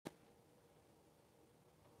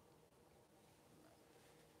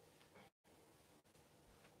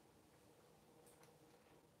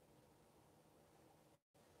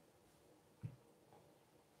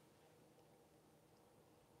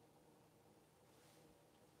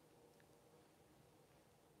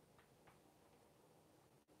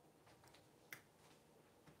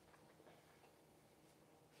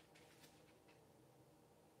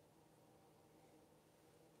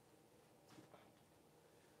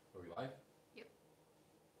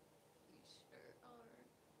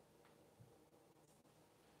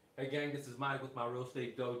Hey gang, this is Mike with my Real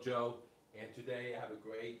Estate Dojo, and today I have a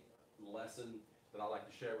great lesson that I'd like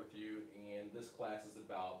to share with you. And this class is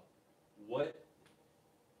about what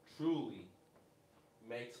truly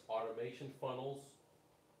makes automation funnels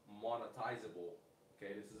monetizable.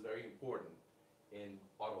 Okay, this is very important in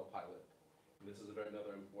Autopilot. And this is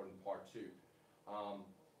another important part too. Um,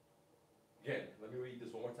 Again, let me read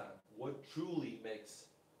this one more time. What truly makes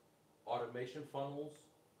automation funnels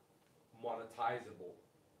monetizable?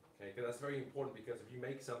 Okay, because that's very important, because if you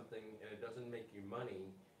make something and it doesn't make you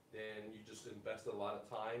money, then you just invested a lot of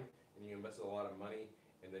time and you invested a lot of money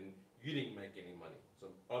and then you didn't make any money.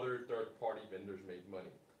 So other third-party vendors made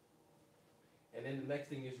money. And then the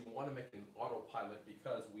next thing is you want to make an autopilot,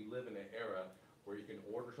 because we live in an era where you can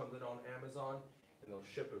order something on Amazon and they'll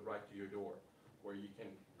ship it right to your door, where you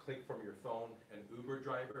can click from your phone an Uber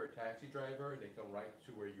driver or taxi driver and they come right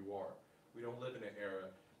to where you are. We don't live in an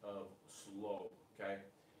era of slow, okay?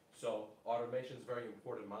 So automation is very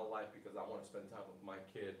important in my life because I want to spend time with my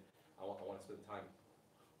kid. I want to spend time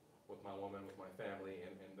with my woman, with my family,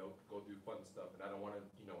 and go do fun stuff. And I don't want to,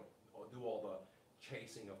 do all the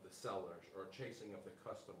chasing of the sellers or chasing of the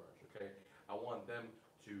customers, okay? I want them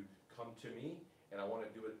to come to me, and I want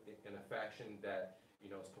to do it in a fashion that,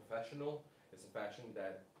 is professional. It's a fashion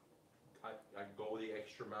that I go the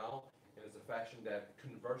extra mile, and it's a fashion that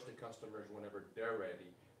converts the customers whenever they're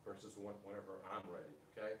ready versus whenever I'm ready,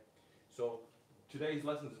 okay? So today's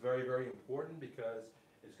lesson is very, very important because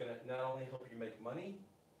it's going to not only help you make money,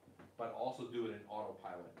 but also do it in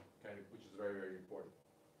autopilot, okay, which is very, very important.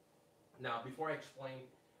 Now, before I explain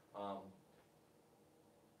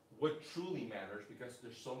what truly matters, because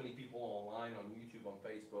there's so many people online on YouTube, on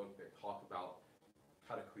Facebook, that talk about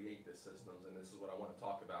how to create the systems, and this is what I want to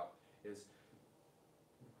talk about, is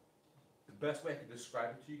the best way I can describe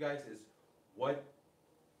it to you guys is what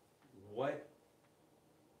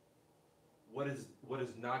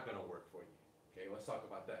is not going to work for you. Okay, let's talk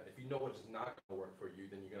about that. If you know what is not going to work for you,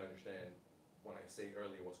 then you're going to understand when I say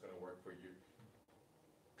earlier what's going to work for you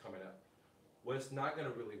coming up. What's not going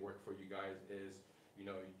to really work for you guys is, you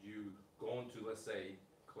go into, let's say,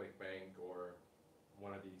 ClickBank or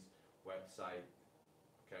one of these websites,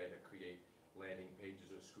 okay, that create landing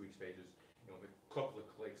pages or squeeze pages, with a couple of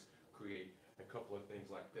clicks create a couple of things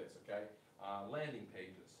like this, okay? Landing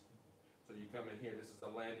pages. So you come in here, this is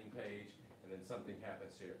a landing page, and then something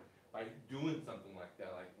happens here. By doing something like that,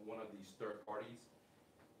 like one of these third parties,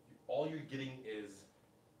 all you're getting is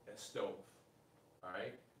a stove, all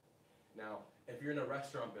right? Now, if you're in a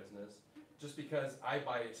restaurant business, just because I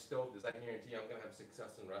buy a stove, does that guarantee I'm gonna have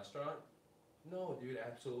success in a restaurant? No, dude,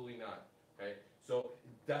 absolutely not, okay? So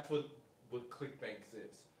that's what ClickBank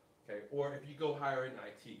is, okay? Or if you go hire an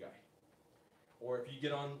IT guy, or if you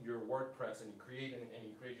get on your WordPress and you create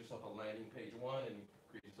yourself a landing page 1 and you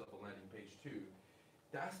create yourself a landing page 2,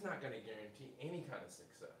 that's not going to guarantee any kind of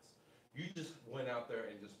success. You just went out there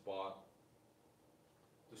and just bought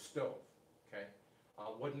the stove, okay?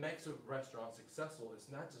 What makes a restaurant successful is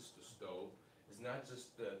not just the stove, it's not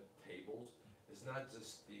just the tables, it's not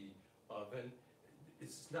just the oven,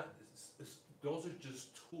 those are just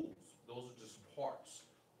tools, those are just parts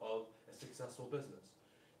of a successful business.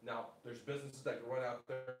 Now, there's businesses that can run out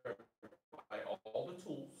there and buy all the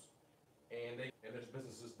tools, and there's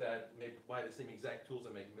businesses that buy the same exact tools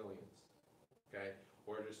and make millions, okay?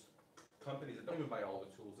 Or there's companies that don't even buy all the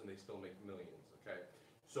tools and they still make millions, okay?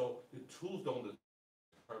 So the tools don't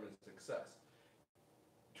determine success.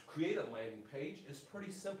 To create a landing page is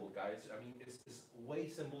pretty simple, guys. I mean, it's way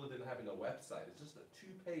simpler than having a website. It's just a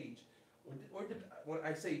two-page, or when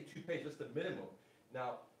I say two-page, that's the minimum.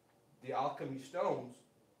 Now, the ALCHEMY stones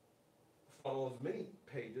funnel as many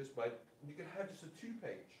pages, but you can have just a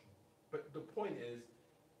two-page. But the point is,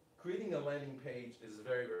 creating a landing page is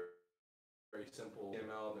very, very, very simple.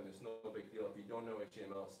 HTML, then it's no big deal. If you don't know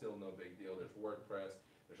HTML, it's still no big deal. There's WordPress,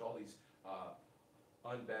 there's all these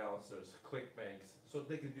Unbalanced, there's ClickBanks, so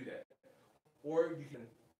they can do that. Or you can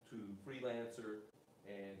to Freelancer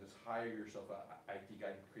and just hire yourself an IT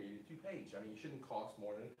guy to create a two-page. I mean, it shouldn't cost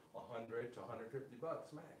more than $100 to $150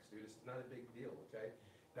 max, dude. It's not a big deal, okay?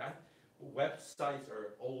 That websites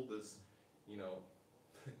are old as,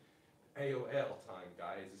 AOL time,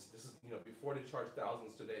 guys. This is, before they charge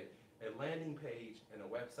thousands today. A landing page and a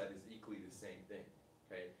website is equally the same thing,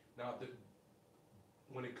 okay? Now,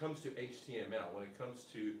 when it comes to HTML, when it comes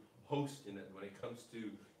to hosting it, when it comes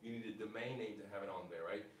to, you need a domain name to have it on there,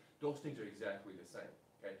 right? Those things are exactly the same,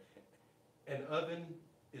 okay? An oven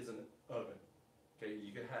is an oven, okay?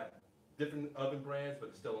 You can have different oven brands, but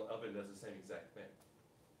it's still an oven, does the same exact thing.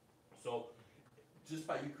 So just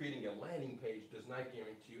by you creating a landing page does not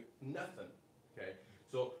guarantee you nothing, okay?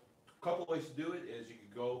 So A couple ways to do it is you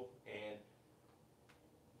could go and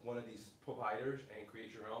one of these providers and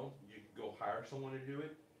create your own. You could go hire someone to do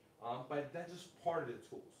it, but that's just part of the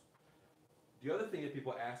tools. The other thing that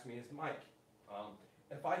people ask me is, Mike,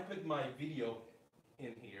 if I put my video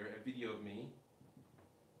in here, a video of me,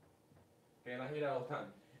 and I hear that all the time,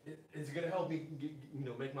 it's going to help me,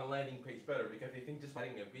 make my landing page better, because they think just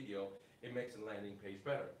adding a video, it makes the landing page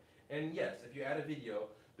better. And yes, if you add a video,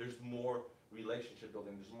 there's more relationship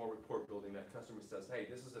building, there's more rapport building. That customer says, hey,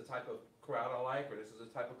 this is the type of crowd I like, or this is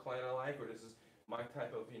the type of client I like, or this is my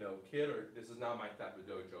type of kid, or this is not my type of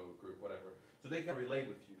dojo group, whatever. So they can relate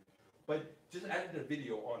with you. But just adding a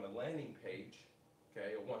video on a landing page,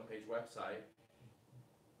 okay, a one-page website,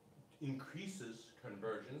 increases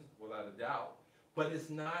conversions without a doubt, but it's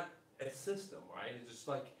not a system, right? It's just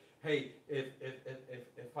like, hey,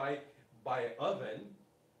 if I buy an oven,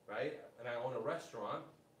 right, and I own a restaurant,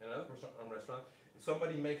 and another person owns a restaurant,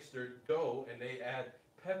 somebody makes their dough and they add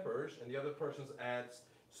peppers, and the other person adds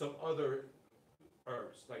some other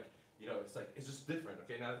herbs, like, it's just different,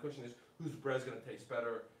 okay? Now the question is, whose bread's gonna taste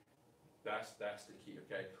better? That's the key,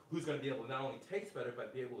 okay? Who's going to be able to not only taste better,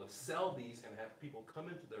 but be able to sell these and have people come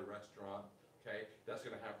into their restaurant, okay? That's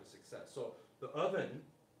going to have the success. So the oven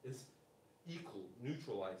is equal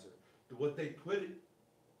neutralizer. What they put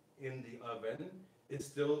in the oven is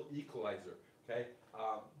still equalizer, okay?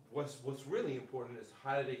 What's really important is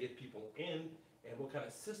how do they get people in, and what kind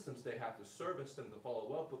of systems they have to service them, to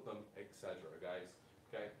follow up with them, etc., guys,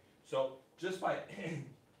 okay? So just by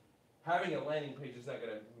having a landing page is not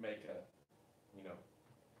going to make a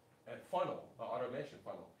funnel, an automation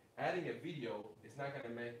funnel. Adding a video is not going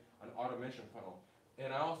to make an automation funnel.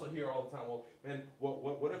 And I also hear all the time, well, man,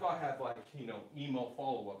 what if I have email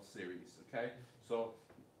follow-up series, okay? So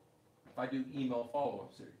if I do email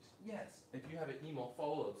follow-up series, yes, if you have an email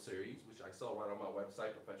follow-up series, which I sell right on my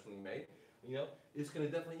website, professionally made, it's going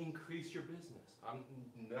to definitely increase your business.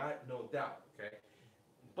 No doubt, okay?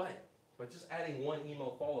 But just adding one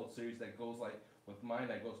email follow-up series that goes like with mine,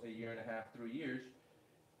 that goes a year and a half, 3 years,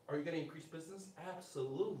 are you going to increase business?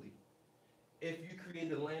 Absolutely. If you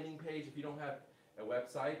create a landing page, if you don't have a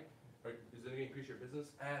website, is it going to increase your business?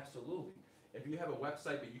 Absolutely. If you have a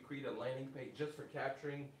website but you create a landing page just for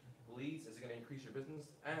capturing leads, is it going to increase your business?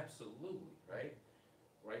 Absolutely, right?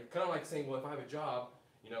 Right? Kind of like saying, well, if I have a job,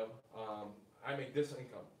 I make this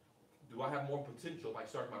income. Do I have more potential if I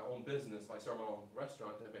start my own business, if I start my own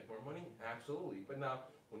restaurant to make more money? Absolutely. But now,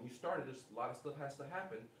 when you started, there's a lot of stuff has to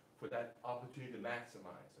happen for that opportunity to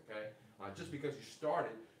maximize, okay? Just because you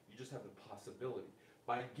started, you just have the possibility.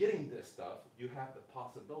 By getting this stuff, you have the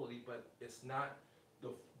possibility, but it's not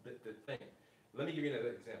the thing. Let me give you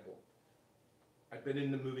another example. I've been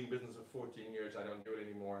in the moving business for 14 years. I don't do it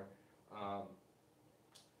anymore.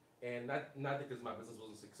 And not because my business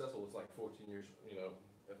wasn't successful. It's like 14 years,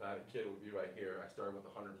 if I had a kid, it would be right here. I started with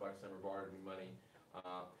 $100, never borrowed any money.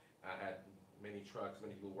 I had many trucks,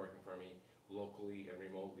 many people working for me, locally and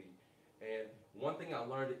remotely. And one thing I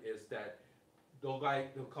learned is that there'll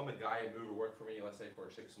come a guy and move to work for me, let's say for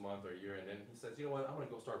 6 months or a year, and then he says, you know what, I'm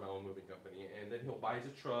gonna go start my own moving company. And then he'll buy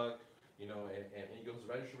his truck, and he goes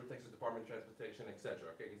register with Texas Department of Transportation,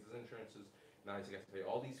 etc. Okay, his insurances, now he's got to pay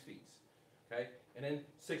all these fees. Okay, and then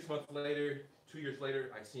 6 months later, 2 years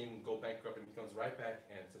later, I see him go bankrupt, and he comes right back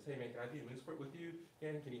and says, hey man, can I do this work with you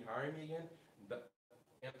again? Can you hire me again?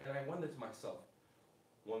 And I wonder to myself,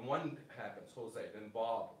 when one happens, Jose, then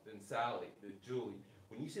Bob, then Sally, then Julie,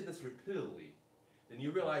 when you see this repeatedly, then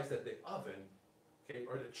you realize that the oven, okay,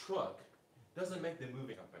 or the truck, doesn't make the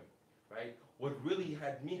moving company, right? What really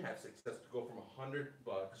had me have success to go from $100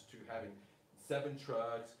 to having 7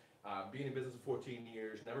 trucks, being in business for 14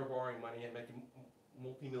 years, never borrowing money and making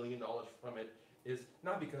multi-million dollars from it, is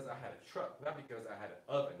not because I had a truck, not because I had an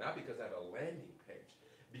oven, not because I had a landing page,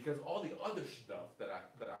 because all the other stuff that I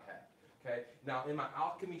had. Okay. Now in my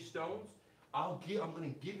alchemy stones, I'm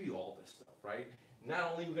going to give you all this stuff, right?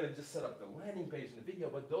 Not only are we going to just set up the landing page and the video,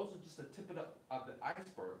 but those are just the tip of the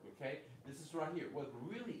iceberg. Okay. This is right here. What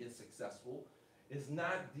really is successful is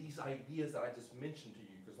not these ideas that I just mentioned to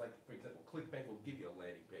you. Because, like for example, ClickBank will give you a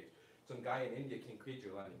landing page. Some guy in India can create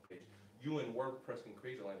your landing page. You in WordPress can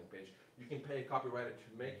create your landing page. You can pay a copywriter to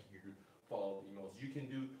make you follow emails. You can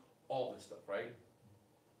do all this stuff, right?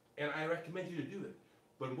 And I recommend you to do it.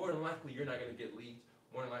 But more than likely, you're not going to get leads.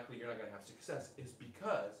 More than likely, you're not going to have success. It's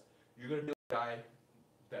because you're going to be a guy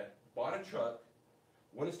that bought a truck,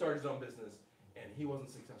 went and started his own business, and he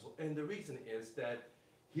wasn't successful. And the reason is that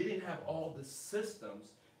he didn't have all the systems,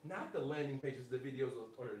 not the landing pages, the videos,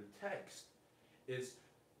 or the text, is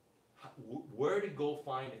where to go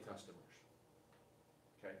find the customers.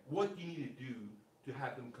 Okay? What you need to do to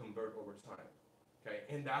have them convert over time. Okay,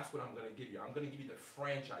 and that's what I'm going to give you. I'm going to give you the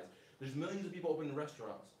franchise. There's millions of people opening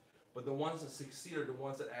restaurants, but the ones that succeed are the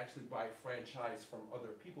ones that actually buy franchise from other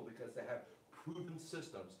people because they have proven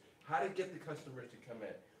systems. How to get the customers to come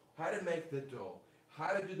in, how to make the dough,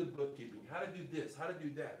 how to do the bookkeeping, how to do this, how to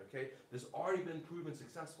do that, okay? There's already been proven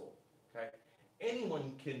successful, okay?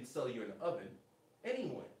 Anyone can sell you an oven,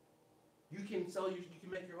 anyone. You can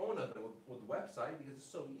make your own oven with a website because it's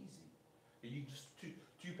so easy. You just,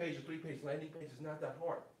 two-page or three-page landing page is not that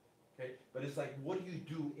hard, okay? But it's like, what do you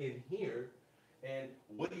do in here, and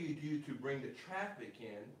what do you do to bring the traffic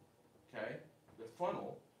in, okay? The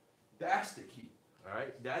funnel, that's the key, all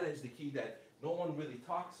right? That is the key that no one really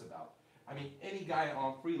talks about. I mean, any guy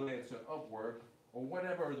on Freelancer, Upwork, or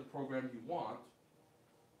whatever the program you want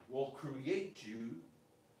will create you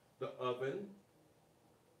the oven,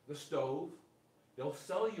 the stove. They'll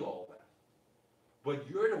sell you all that. But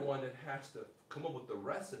you're the one that has to come up with the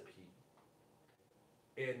recipe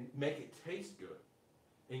and make it taste good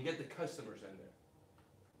and get the customers in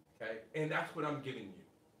there, okay? And that's what I'm giving you,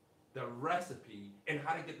 the recipe and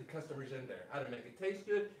how to get the customers in there, how to make it taste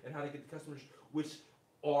good and how to get the customers, which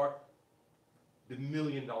are the $1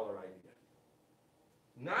 million idea.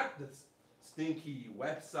 Not the stinky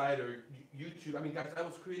website or YouTube. I mean, guys, I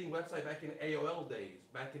was creating website back in AOL days,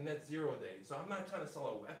 back in Net Zero days. So I'm not trying to sell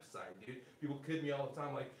a website, dude. People kid me all the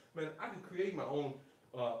time, like, man, I can create my own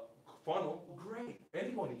funnel. Well, great.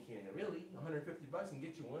 Anybody can, really. $150 and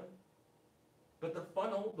get you one. But the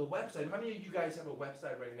funnel, the website, how many of you guys have a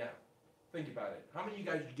website right now? Think about it. How many of you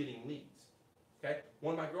guys are getting leads? Okay?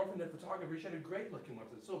 One of my girlfriend, the photographer, she had a great looking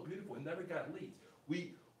website, so beautiful, and never got leads.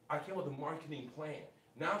 I came with a marketing plan.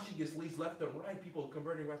 Now she gets leads left and right, people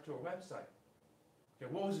converting right to her website.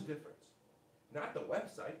 Okay, what was the difference? Not the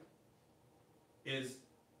website, is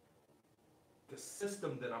the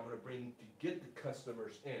system that I'm going to bring to get the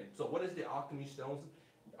customers in. So what is the Alchemy Stones?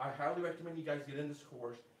 I highly recommend you guys get in this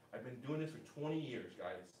course. I've been doing this for 20 years,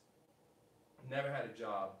 guys. Never had a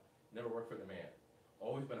job, never worked for the man.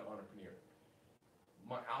 Always been an entrepreneur.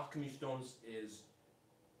 My Alchemy Stones is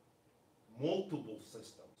multiple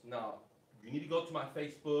systems. Now, you need to go to my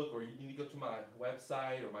Facebook or you need to go to my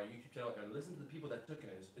website or my YouTube channel and listen to the people that took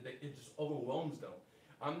it. It just overwhelms them.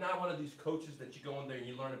 I'm not one of these coaches that you go in there and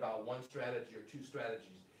you learn about one strategy or two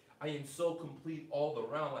strategies. I am so complete all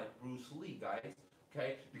around like Bruce Lee, guys,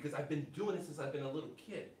 okay? Because I've been doing it since I've been a little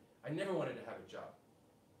kid. I never wanted to have a job.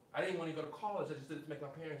 I didn't want to go to college. I just did it to make my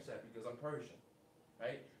parents happy because I'm Persian,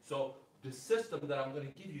 right? So the system that I'm going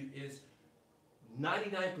to give you is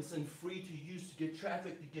 99% free to use to get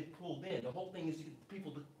traffic to get pulled in. The whole thing is to get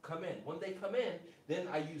people to come in. When they come in, then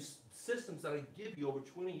I use systems that I give you over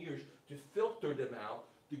 20 years to filter them out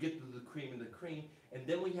to get to the cream and the cream. And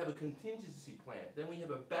then we have a contingency plan. Then we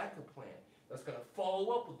have a backup plan that's going to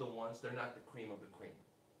follow up with the ones that are not the cream of the cream.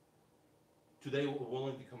 Today we're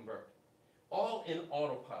willing to convert. All in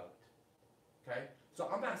Autopilot. Okay? So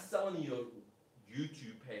I'm not selling you a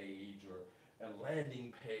YouTube page or a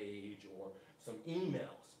landing page or some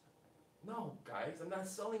emails. No, guys, I'm not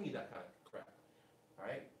selling you that kind of crap. All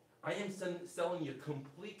right? I am selling you a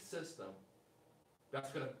complete system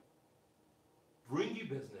that's going to bring you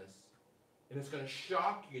business, and it's going to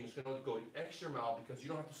shock you, and it's going to go the extra mile because you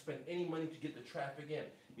don't have to spend any money to get the traffic in.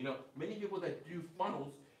 You know, many people that do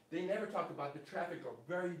funnels, they never talk about the traffic or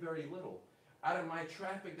very, very little. Out of my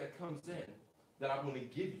traffic that comes in, that I'm going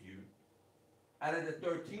to give you, out of the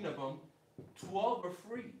 13 of them, 12 are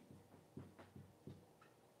free.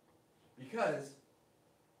 Because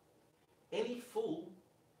any fool,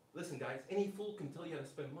 listen guys, any fool can tell you how to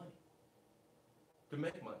spend money, to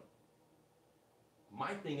make money.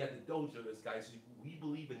 My thing at the dojo is, guys, we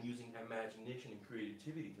believe in using imagination and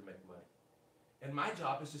creativity to make money. And my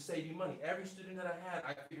job is to save you money. Every student that I had,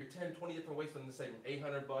 I figured 10, 20 different ways for them to save them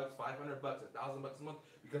 $800, $500, $1,000 a month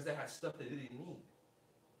because they had stuff that they didn't need.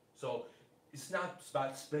 So it's not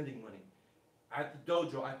about spending money. At the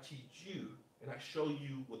dojo, I teach you and I show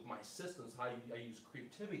you with my systems how I use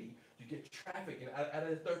creativity to get traffic. And out of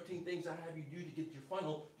the 13 things I have you do to get your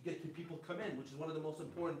funnel, to get the people come in, which is one of the most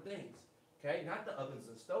important things. Okay? Not the ovens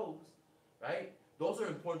and stoves, right? Those are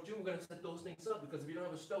important too. We're going to set those things up because if you don't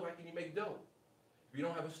have a stove, how can you make dough? If you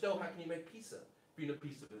don't have a stove, how can you make pizza? If you're in a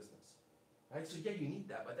pizza business, right? So yeah, you need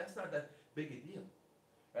that, but that's not that big a deal,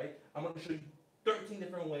 right? I'm going to show you 13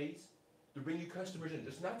 different ways to bring you customers in.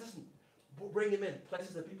 Just not just bring them in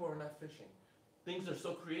places that people are not fishing. Things are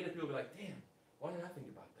so creative, people will be like, damn, why didn't I think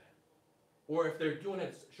about that? Or if they're doing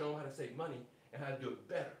it, show them how to save money and how to do it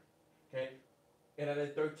better, okay? And at the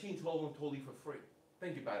 13, 12 of them totally for free.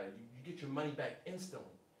 Think about it. You get your money back instantly.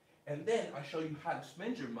 And then I show you how to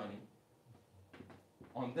spend your money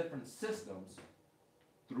on different systems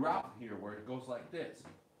throughout here where it goes like this.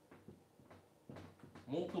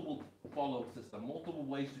 Multiple follow system, multiple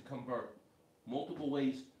ways to convert, multiple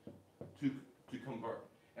ways to convert.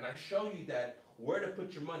 And I show you that where to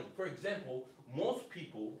put your money. For example, most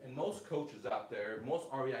people and most coaches out there, most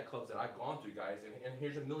REI clubs that I've gone to, guys, and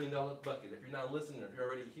here's $1 million bucket. If you're not listening, if you're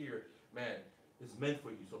already here, man, it's meant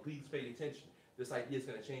for you. So please pay attention. This idea is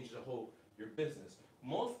going to change your business.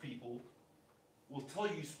 Most people will tell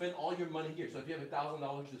you spend all your money here. So if you have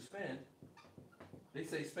 $1,000 to spend, they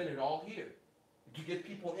say spend it all here to get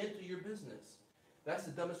people into your business. That's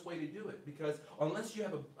the dumbest way to do it, because unless you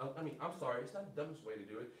have I'm sorry, it's not the dumbest way to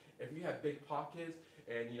do it. If you have big pockets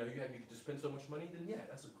and you can just spend so much money, then yeah,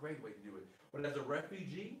 that's a great way to do it. But as a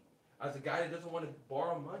refugee, as a guy that doesn't want to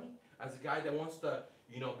borrow money, as a guy that wants to,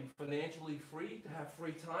 be financially free, to have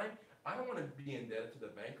free time, I don't want to be indebted to the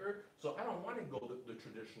banker, so I don't want to go the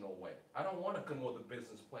traditional way. I don't want to come with a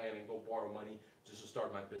business plan and go borrow money just to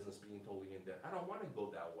start my business being totally in debt. I don't want to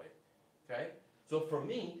go that way, okay? So for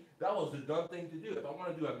me, that was the dumb thing to do. If I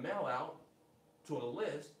want to do a mail out to a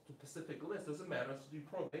list, to a specific list, doesn't matter, let's do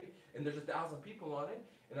probate, and there's 1,000 people on it,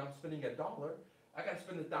 and I'm spending $1, I got to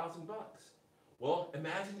spend $1,000. Well,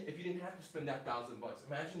 imagine if you didn't have to spend that $1,000.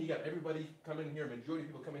 Imagine you got everybody coming in here, majority of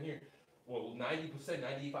people coming here, well, 90%,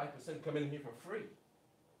 95% come in here for free.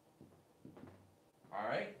 All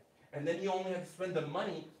right? And then you only have to spend the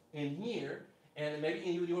money in here, and maybe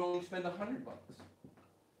you only spend $100.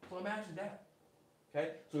 So imagine that.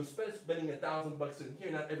 Okay? So instead of spending $1,000 in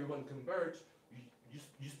here, not everyone converts,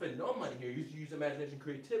 you spend no money here, you use imagination,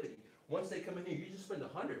 creativity. Once they come in here, you just spend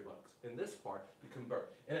 $100 in this part to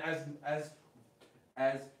convert. And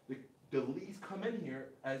as the leads come in here,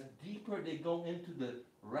 as deeper they go into the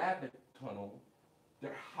rabbit tunnel, the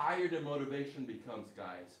higher the motivation becomes,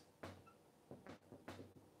 guys.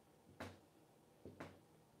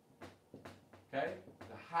 Okay?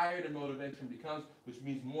 The higher the motivation becomes, which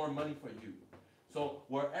means more money for you. So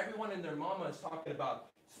where everyone and their mama is talking about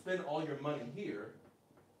spend all your money here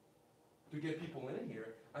to get people in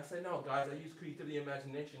here, I say, no, guys, I use creativity and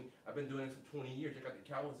imagination. I've been doing this for 20 years. I got the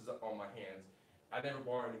calluses up on my hands. I never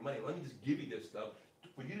borrow any money. Let me just give you this stuff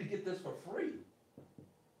for you to get this for free.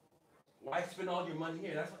 Why spend all your money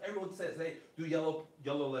here? That's what everyone says. They do yellow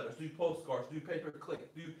letters, do postcards, do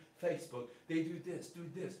pay-per-click, do Facebook. They do this, do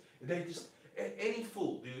this. They just, any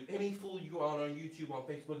fool, dude, any fool you go out on YouTube, on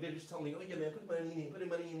Facebook, they're just telling you, oh yeah, man, put money in here, put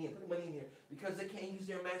money in here, put money in here, because they can't use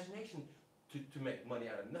their imagination to make money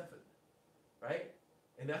out of nothing, right?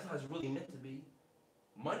 And that's how it's really meant to be.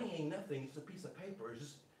 Money ain't nothing. It's a piece of paper. It's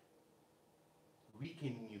just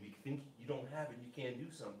weakening you. You think you don't have it, you can't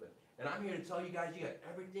do something. And I'm here to tell you guys, you got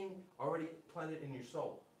everything already planted in your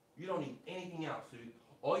soul. You don't need anything else, dude.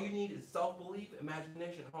 All you need is self-belief,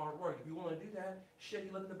 imagination, hard work. If you want to do that, shit,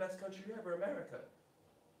 you live in the best country ever, America.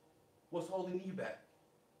 What's holding you back?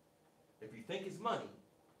 If you think it's money,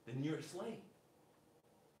 then you're a slave.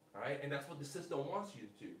 All right? And that's what the system wants you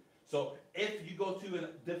to. So if you go to a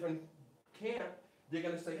different camp, they're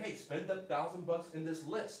going to say, hey, spend $1,000 in this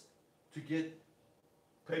list to get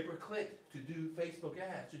pay-per-click, to do Facebook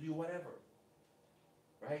ads, to do whatever.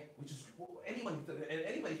 Right? Which is,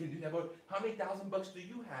 anybody can do that, but how many $1,000 do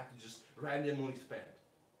you have to just randomly spend?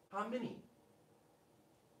 How many?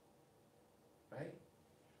 Right?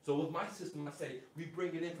 So with my system, I say, we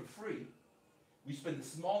bring it in for free. We spend a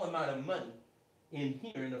small amount of money in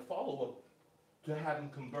here in the follow-up to have them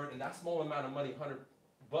convert, and that small amount of money,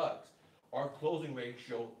 $100, our closing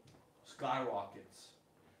ratio skyrockets.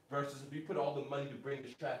 Versus if we put all the money to bring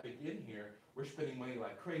this traffic in here, we're spending money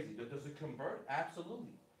like crazy. Does it convert?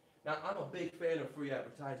 Absolutely. Now, I'm a big fan of free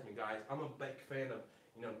advertisement, guys. I'm a big fan of,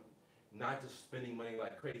 not just spending money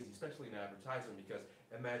like crazy, especially in advertising, because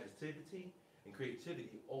imaginativity and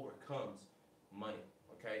creativity overcomes money,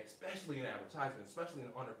 okay? Especially in advertising, especially in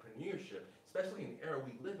entrepreneurship, especially in the era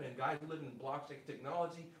we live in. Guys, we live in blockchain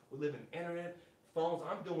technology. We live in internet, phones.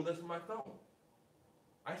 I'm doing this with my phone.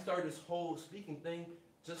 I started this whole speaking thing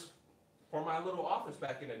just for my little office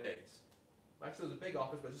back in the days. Actually, it was a big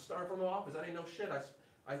office, but just started from an office. I didn't know shit.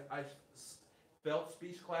 I felt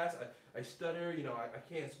speech class. I stutter.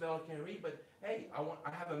 I can't spell. I can't read. But hey,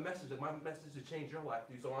 I have a message. My message to change your life,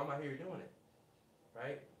 dude. So I'm out here doing it,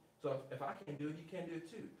 right? So if I can't do it, you can do it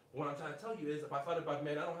too. What I'm trying to tell you is, if I thought about,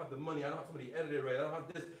 man, I don't have the money. I don't have somebody edit it right. I don't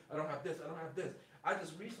have this. I don't have this. I don't have this. I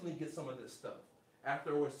just recently get some of this stuff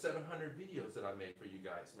after over 700 videos that I made for you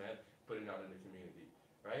guys, man, putting out in the community.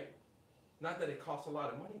 Right? Not that it costs a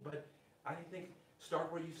lot of money, but I think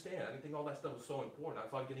Start where you stand. I didn't think all that stuff was so important. I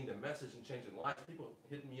thought getting the message and changing lives. People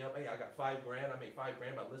hitting me up, hey, I got $5 grand. I made $5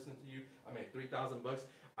 grand by listening to you. I made 3,000 bucks.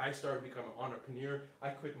 I started becoming an entrepreneur. I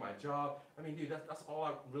quit my job. I mean, dude, that's all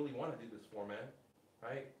I really want to do this for, man.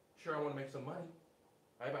 Right? Sure, I want to make some money.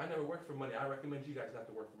 Right? But I never worked for money. I recommend you guys not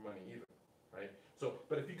to work for money either. Right? So,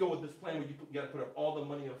 but if you go with this plan where you got to put up all the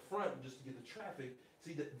money up front just to get the traffic,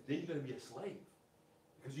 see, then you're going to be a slave.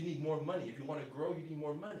 Because you need more money. If you want to grow, you need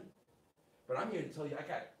more money. But I'm here to tell you, I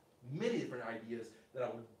got many different ideas that I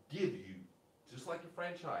would give you, just like a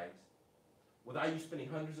franchise, without you spending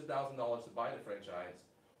hundreds of thousands of dollars to buy the franchise,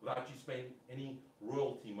 without you spending any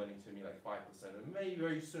royalty money to me, like 5%. And maybe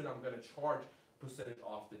very soon I'm going to charge percentage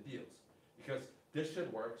off the deals. Because this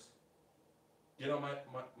shit works. Get on my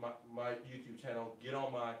YouTube channel, get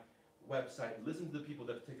on my website, listen to the people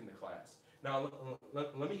that have taken the class. Now,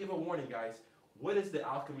 let me give a warning, guys. What is the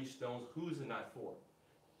alchemy stones? Who is it not for?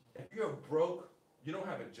 If you're broke, you don't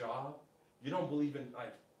have a job, you don't believe in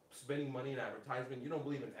like spending money in advertisement, you don't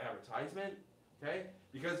believe in advertisement, okay?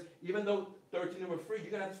 Because even though 13 of them are free,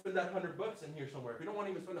 you're gonna have to spend that $100 in here somewhere. If you don't want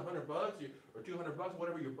to even spend $100 or $200,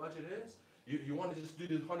 whatever your budget is, you want to just do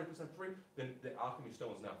this 100% free, then the alchemy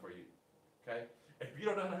stone is not for you, okay? If you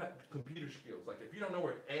don't know how to have computer skills, like if you don't know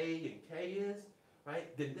where A and K is,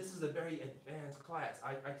 right, then this is a very advanced class.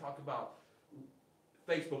 I talk about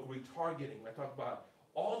Facebook retargeting, I talk about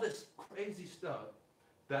all this crazy stuff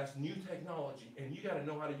that's new technology, and you got to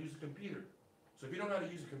know how to use a computer. So if you don't know how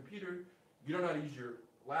to use a computer, you don't know how to use your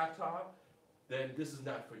laptop, then this is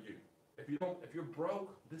not for you. If you're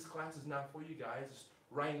broke, this class is not for you guys.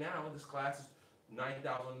 Right now, this class is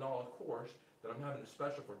 $9,000 course that I'm having a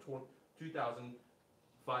special for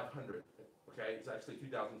 $2,500. Okay, it's actually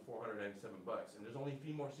 $2,497 bucks, and there's only a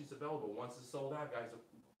few more seats available. Once it's sold out, guys, the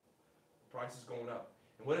price is going up.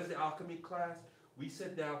 And what is the alchemy class? We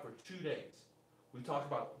sit down for 2 days. We talk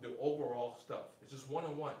about the overall stuff. It's just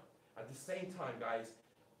one-on-one. At the same time, guys,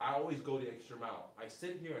 I always go the extra mile. I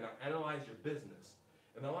sit here and I analyze your business.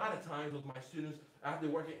 And a lot of times with my students, I have to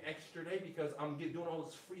work an extra day because I'm doing all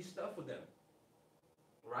this free stuff with them,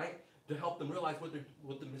 right? To help them realize what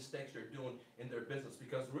the mistakes they're doing in their business.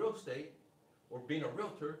 Because real estate, or being a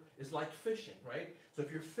realtor, is like fishing, right? So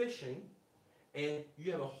if you're fishing and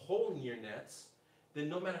you have a hole in your nets, then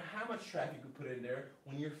no matter how much traffic you put in there,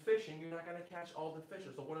 when you're fishing, you're not going to catch all the fish.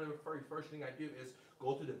 So one of the very first thing I do is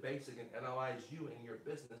go to the basic and analyze you and your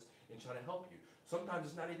business and try to help you. Sometimes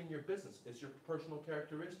it's not even your business. It's your personal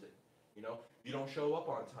characteristic. You know, you don't show up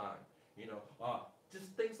on time. You know,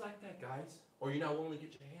 just things like that, guys. Or you're not willing to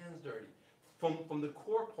get your hands dirty. From the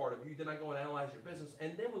core part of you, then I go and analyze your business,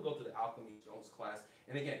 and then we'll go to the Alchemy Stones class.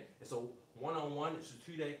 And again, it's a one-on-one. It's a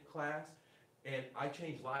 2-day class. And I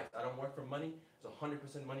change lives. I don't work for money. It's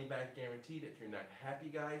 100% money back guaranteed. If you're not happy,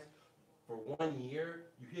 guys, for 1 year,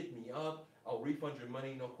 you hit me up. I'll refund your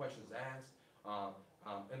money, no questions asked.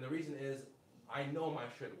 And the reason is I know my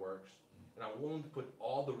shit works, and I'm willing to put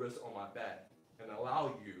all the risk on my back and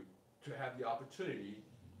allow you to have the opportunity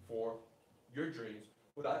for your dreams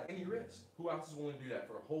without any risk. Who else is willing to do that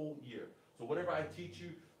for a whole year? So whatever I teach you,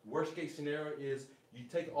 worst case scenario is you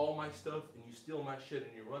take all my stuff and you steal my shit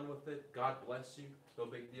and you run with it. God bless you. No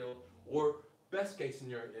big deal. Or best case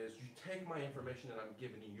scenario is you take my information that I'm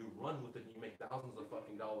giving you, you run with it, and you make thousands of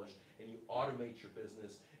fucking dollars, and you automate your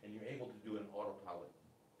business, and you're able to do an autopilot.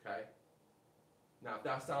 Okay? Now, if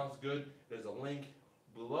that sounds good, there's a link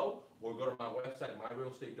below, or go to my website,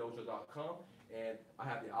 myrealestatedojo.com, and I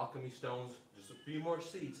have the Alchemy Stones, just a few more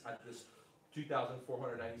seats at this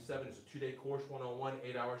 $2,497. It's a 2-day course, one-on-one,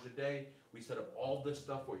 8 hours a day. We set up all this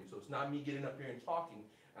stuff for you. So it's not me getting up here and talking.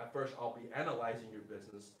 At first, I'll be analyzing your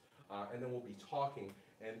business, and then we'll be talking,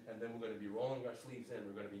 and then we're going to be rolling our sleeves in.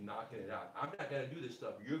 We're going to be knocking it out. I'm not going to do this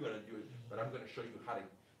stuff. You're going to do it, but I'm going to show you how to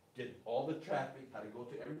get all the traffic, how to go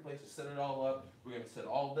to every place to set it all up. We're going to set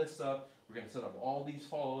all this up. We're going to set up all these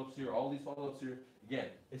follow-ups here, all these follow-ups here. Again,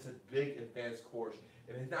 it's a big advanced course,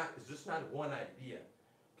 and it's just not one idea,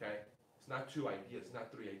 okay? It's not 2 ideas, it's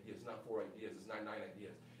not 3 ideas, it's not 4 ideas, it's not 9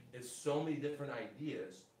 ideas. It's so many different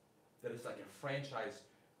ideas that it's like a franchise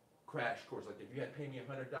crash course. Like if you had paid me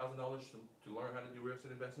 $100,000 to learn how to do real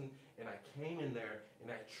estate investing, and I came in there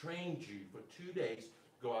and I trained you for 2 days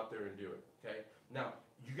to go out there and do it, okay? Now,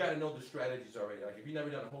 you got to know the strategies already. Like if you've never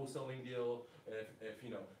done a wholesaling deal, and if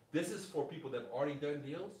you know, this is for people that have already done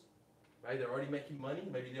deals, right? They're already making money.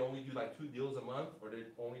 Maybe they only do like 2 deals a month, or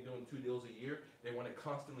they're only doing 2 deals a year. They want to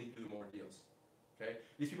constantly do more deals, okay?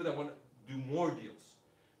 These people that want to do more deals,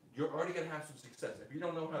 you're already going to have some success. If you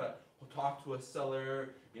don't know how to talk to a seller,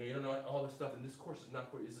 you don't know all this stuff, and this course is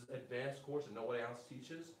not for, it's an advanced course and nobody else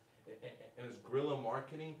teaches, and it's guerrilla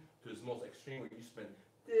marketing to this most extreme where you spend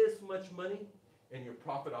this much money and your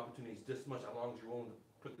profit opportunity is this much as long as you're willing to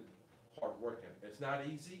put the hard work in. It's not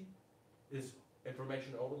easy. It's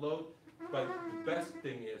information overload. But the best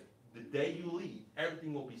thing is the day you leave,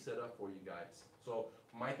 everything will be set up for you guys. So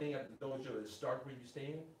my thing at the dojo is start where you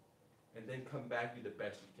stand and then come back, do the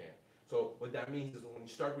best you can. So what that means is when you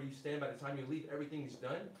start where you stand, by the time you leave, everything is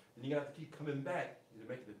done. Then you have to keep coming back to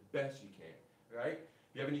make it the best you can. All right?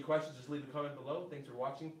 If you have any questions, just leave a comment below. Thanks for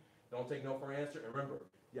watching. Don't take no for an answer. And remember,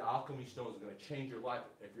 the alchemy stone is going to change your life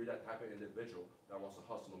if you're that type of individual that wants to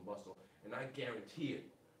hustle and bustle. And I guarantee it,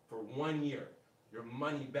 for 1 year, your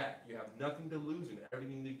money back. You have nothing to lose and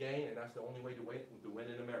everything to gain, and that's the only way to win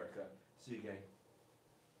in America. See you, gang.